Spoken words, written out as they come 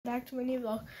Back to my new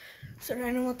vlog. So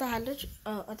right now आता हाल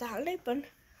नहीं पण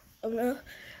अब ना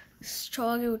 6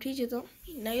 वागे उठी जे तो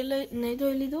नहीं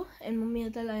तो ली दो एंड मम्मी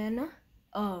आता लाया ना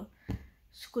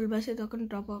स्कूल बस से तो कन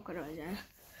ड्रॉप ऑफ करवा जाए.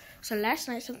 So last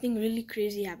night something really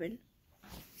crazy happened.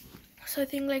 So I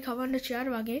think like हवा 4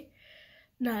 वागे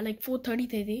ना like 4:30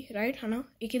 थी right है ना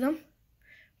एकदम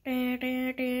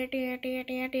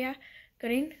टे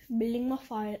करें बिल्डिंग में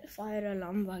फायर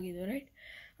अलार्म वागे दो right.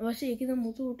 वैसे एकदम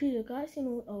मुँह तो उठी जो कहाँ से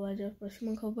आवाज़ पसी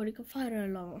मैं खबर पड़ी कि फायर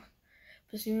अलार्म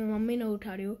पसी मैं मम्मी ने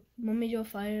उठाड़ियो मम्मी जो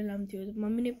फायर अलार्म थी तो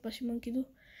मम्मी ने पसी मैं कीधु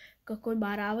कि कोई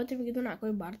बाहर आवत मैं कीधु ना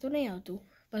कोई बाहर तो नहीं आवतु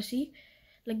पसी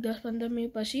लाइक 10-15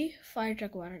 मिनट पसी फायर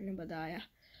ट्रक वाला ने बताया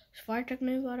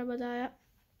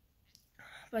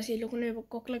पसी लोगों ने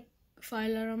Coke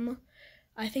fire alarm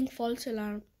I think false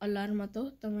alarm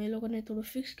तो मैं लोगों ने थोड़ा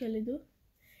फिक्स कर लीधु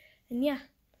या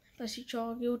पसी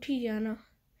चौके उठी जाना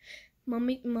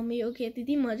मम्मी यो कहती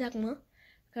थी मजाक में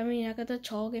कभी यहाँ का तो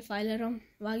 6 के फायर अलार्म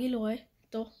वागी लो है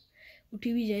तो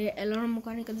उठी भी जाए अलार्म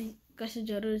मुकाने कभी कैसे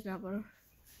जरूरत ना पड़ो.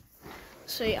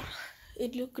 So yeah,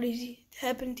 it looked crazy. It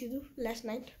happened to you last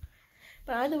night.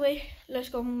 But either way, let's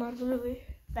go away.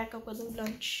 Pack up कर दो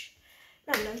lunch.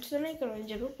 ना lunch तो नहीं करो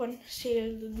जरूर पर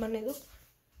सीरियल दूध बने दो.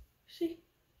 See,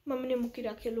 मम्मी ने मुक्की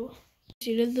रखे लो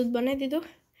सीरियल दूध बने दे दो.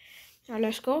 Now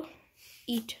let's go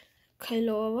eat. खा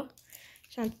लो अब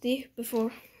शांति before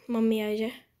मम्मी आ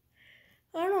जाए. I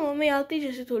don't know, मम्मी आती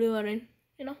जैसे थोड़ी बार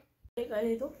you know. खा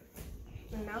ले दो.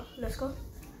 And now let's go.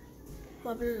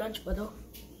 अपना lunch बताओ.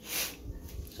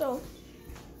 So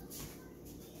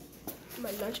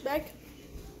my lunch bag.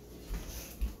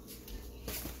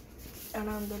 And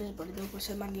अंदर इस बड़ी दो ऊपर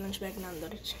से हमारी lunch bag ना अंदर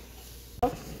है.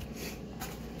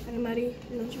 And हमारी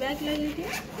lunch bag ले लीजिए.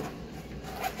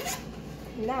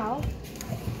 Now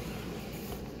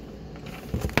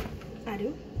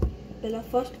आरियो पहला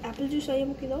फर्स्ट एप्पल जूस आइए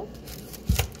मुझे दो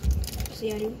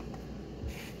से आरियो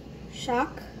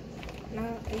शाक ना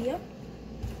आइए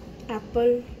एप्पल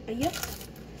आइए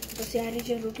तो से आरियो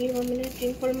जो रोटी मम्मी ने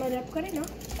टिन फॉल में रैप करे ना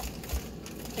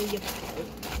आइए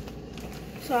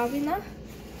सो अभी ना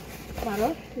हमारा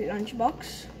लंच बॉक्स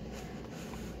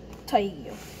थई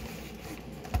गयो.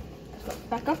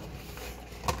 पैक अप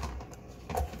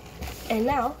एंड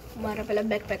नाउ हमारा पहला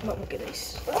बैकपैक में मुझे दो.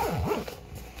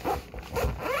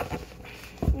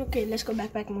 Okay, let's go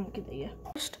backpack mummy की दी है.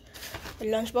 First,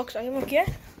 lunch box आगे मुझे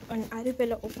और आगे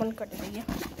पहले ओपन कर दी है.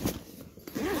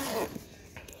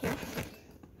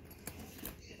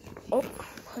 Oh,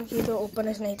 ये तो ओपन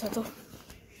नहीं था तो.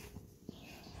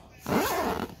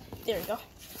 There we go.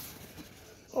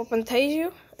 Open था ये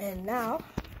and now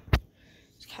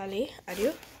खाली आगे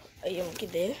ये मुझे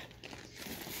दे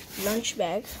lunch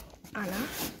bag आना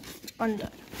अंदर.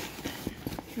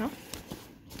 You know,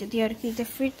 जब यार की तो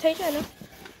फिट था जाना.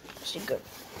 Good.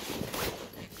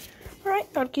 Alright,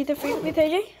 और की तो फिट भी थे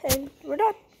जाए and we're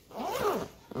done.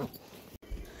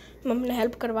 मम्मी ने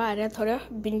हेल्प करवा रहा थोड़ा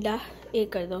बिंदा ये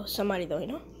कर दो समारी दो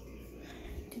ना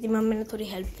क्योंकि मम्मी ने थोड़ी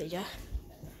हेल्प दे जा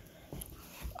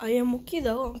आये मुक्की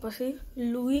दो पसी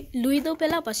लुई दो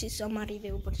पहला पसी समारी दे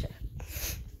ऊपर से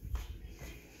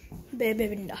बेबे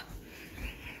बिंदा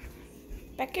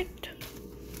पैकेट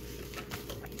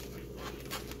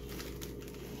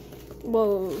वो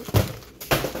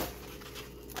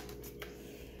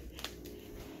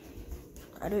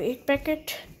आरो 8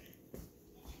 पैकेट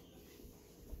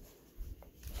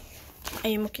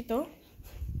आइए मुक्की तो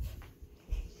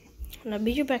ना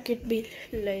बीजू पैकेट भी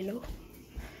ले लो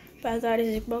पहले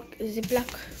तारे जिपलॉक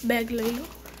बैग ले लो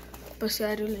बस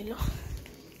आरो ले लो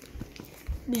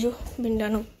Biju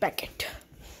बिंडानो packet.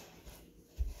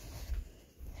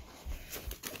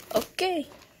 Okay,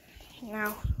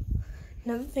 now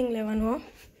another thing लेवन हो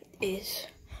is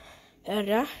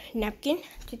napkin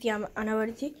क्योंकि हम आना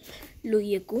वाली थी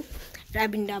लुई को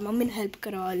राबिंडा मम्मी ने हेल्प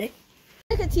करवा ले.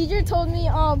 The teacher told me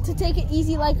to take it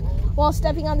easy like while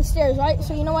stepping on the stairs, right?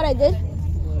 So you know what I did?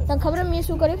 Then खबर में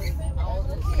शू करे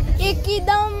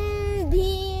एकदम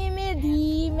धीमे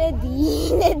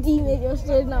जो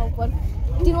stairs ना ऊपर.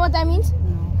 Do you know what that means?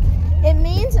 It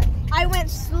means I went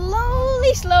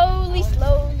slowly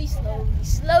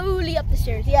up the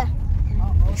stairs. Yeah.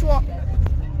 What you want?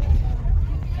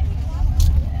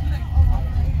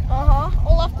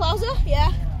 Olaf Plaza?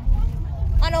 Yeah.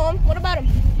 I know him. What about him?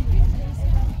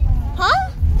 Huh?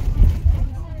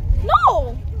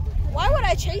 No! Why would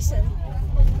I chase him?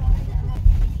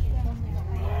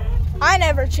 I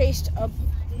never chased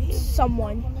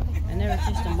someone. I never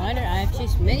chased a miner. I have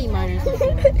chased many miners.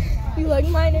 You like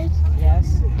miners?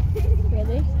 Yes.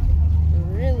 Really?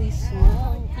 Really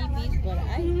small teepees, but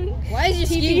why is your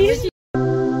ski?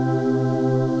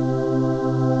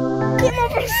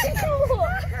 Come over.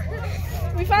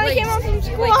 finally came home from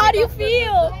school. How do you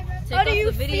feel? How do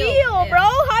you feel, bro?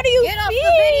 How do you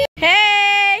feel?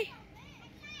 Hey!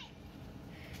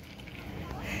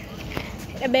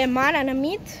 Be Man and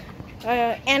Amit,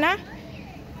 Anna,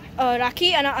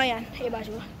 Raki and Ayan. Hey,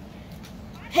 Baju.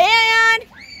 Hey, Ayan!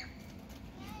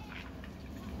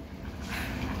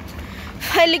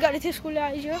 Finally got to school,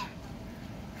 Aisha.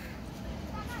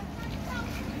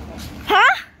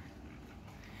 Huh?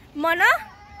 Mana?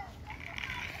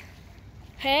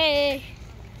 Hey.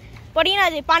 पड़ी ना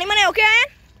जी पानी मने okay ion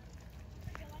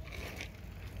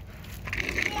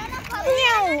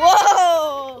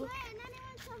Whoa.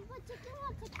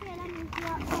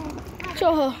 So.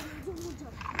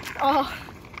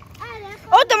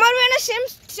 Oh, તમારું એને same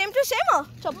to same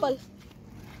ચપ્પલ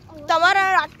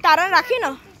તમારા તારા રાખી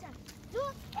ને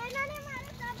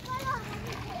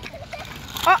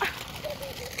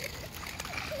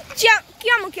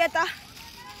ક્યાં મૂક્યા હતા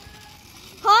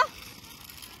હા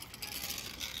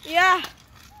યા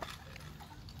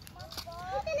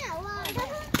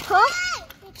હા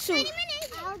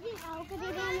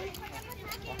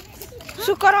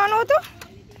શું કરવાનું હતું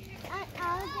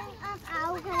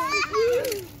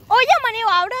Oh yeah, મને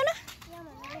એવું આવડે ને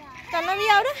તને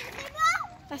બી આવડે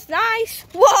That's nice.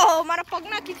 Whoa, મારા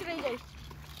પગના ખીચડાઈ જાય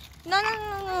No.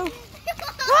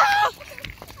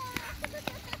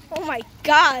 Oh my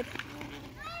god.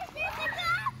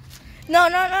 No.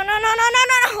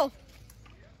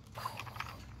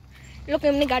 Look,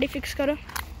 એમની ગાડી ફિક્સ કરો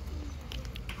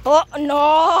Oh no.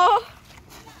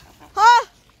 હા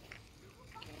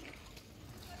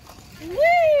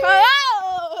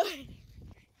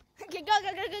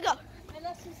Go.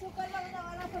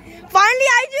 Finally,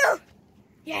 I do.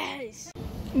 Yes.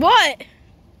 What?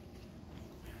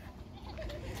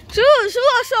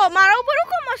 So, Mara upar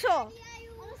ko maso.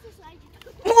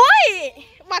 Oi,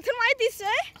 bathroom ai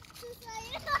disse.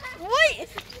 Oi,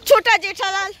 chota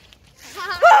Jethalal.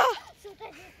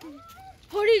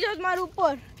 Hori jat maru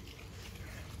upar.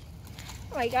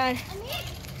 Oh my god.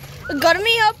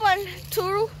 Garmi hai પણ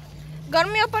થોડું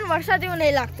ગરમી પણ વરસાદ એવું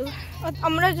નહીં લાગતું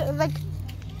હમણાં લાઈક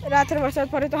રાત્રે વરસાદ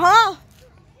પડે તો હા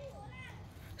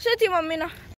શું થયું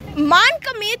મમ્મીના માન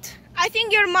કે મીત I think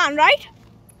you're man, right?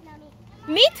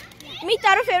 મીત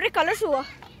તારો ફેવરેટ કલર શું હોય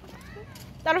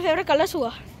તારો ફેવરેટ કલર શું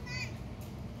હોય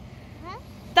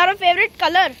તારો ફેવરેટ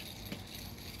કલર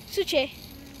શું છે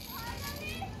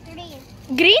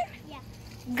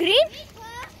ગ્રીન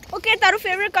ઓકે તારો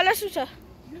ફેવરેટ કલર શું છે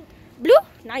Blue?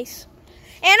 Nice.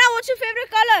 Anna, what's your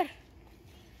favorite color?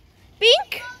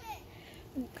 Pink?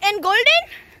 And golden?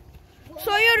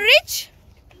 So you're rich?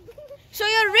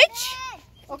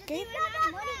 Okay.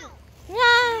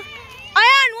 Yeah.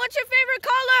 Ayan, what's your favorite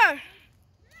color?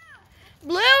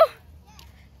 Blue?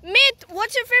 Meet,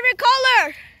 what's your favorite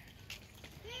color?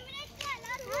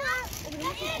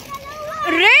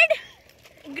 Red?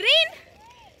 Green?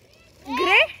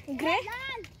 Gray?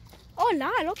 Oh,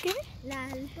 lal, okay.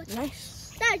 Lal.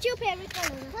 Nice. That's your favorite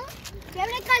color. Huh?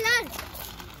 Favorite color?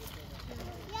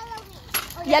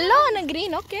 Yellow and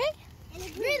green, okay.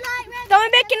 Green light, red. તમે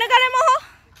બે kindergarten માં હો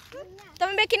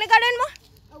તમે બે kindergarten માં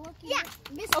Yeah.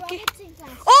 Miss Okay. Robinson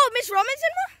class. Oh, Miss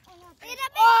Robinson માં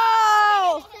Oh,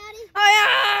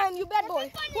 Ayan, you bad boy.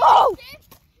 Whoa.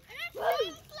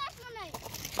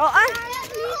 Oh,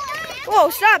 whoa,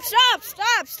 stop.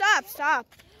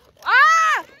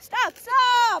 Ah,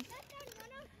 stop.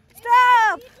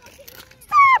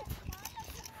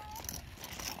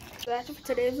 So that's it for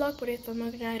today's vlog. But if I'm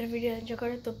not gonna add a video enjoy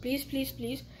karo to please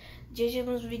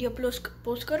JJ video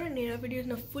post karo and मेरा videos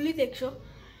ना fully देखो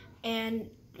and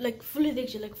like fully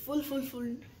देखो like full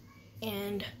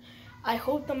and I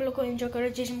hope तुम लोग को enjoy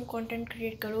करो JJ content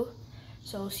create करो.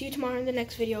 So see you tomorrow in the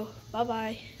next video. Bye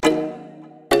bye.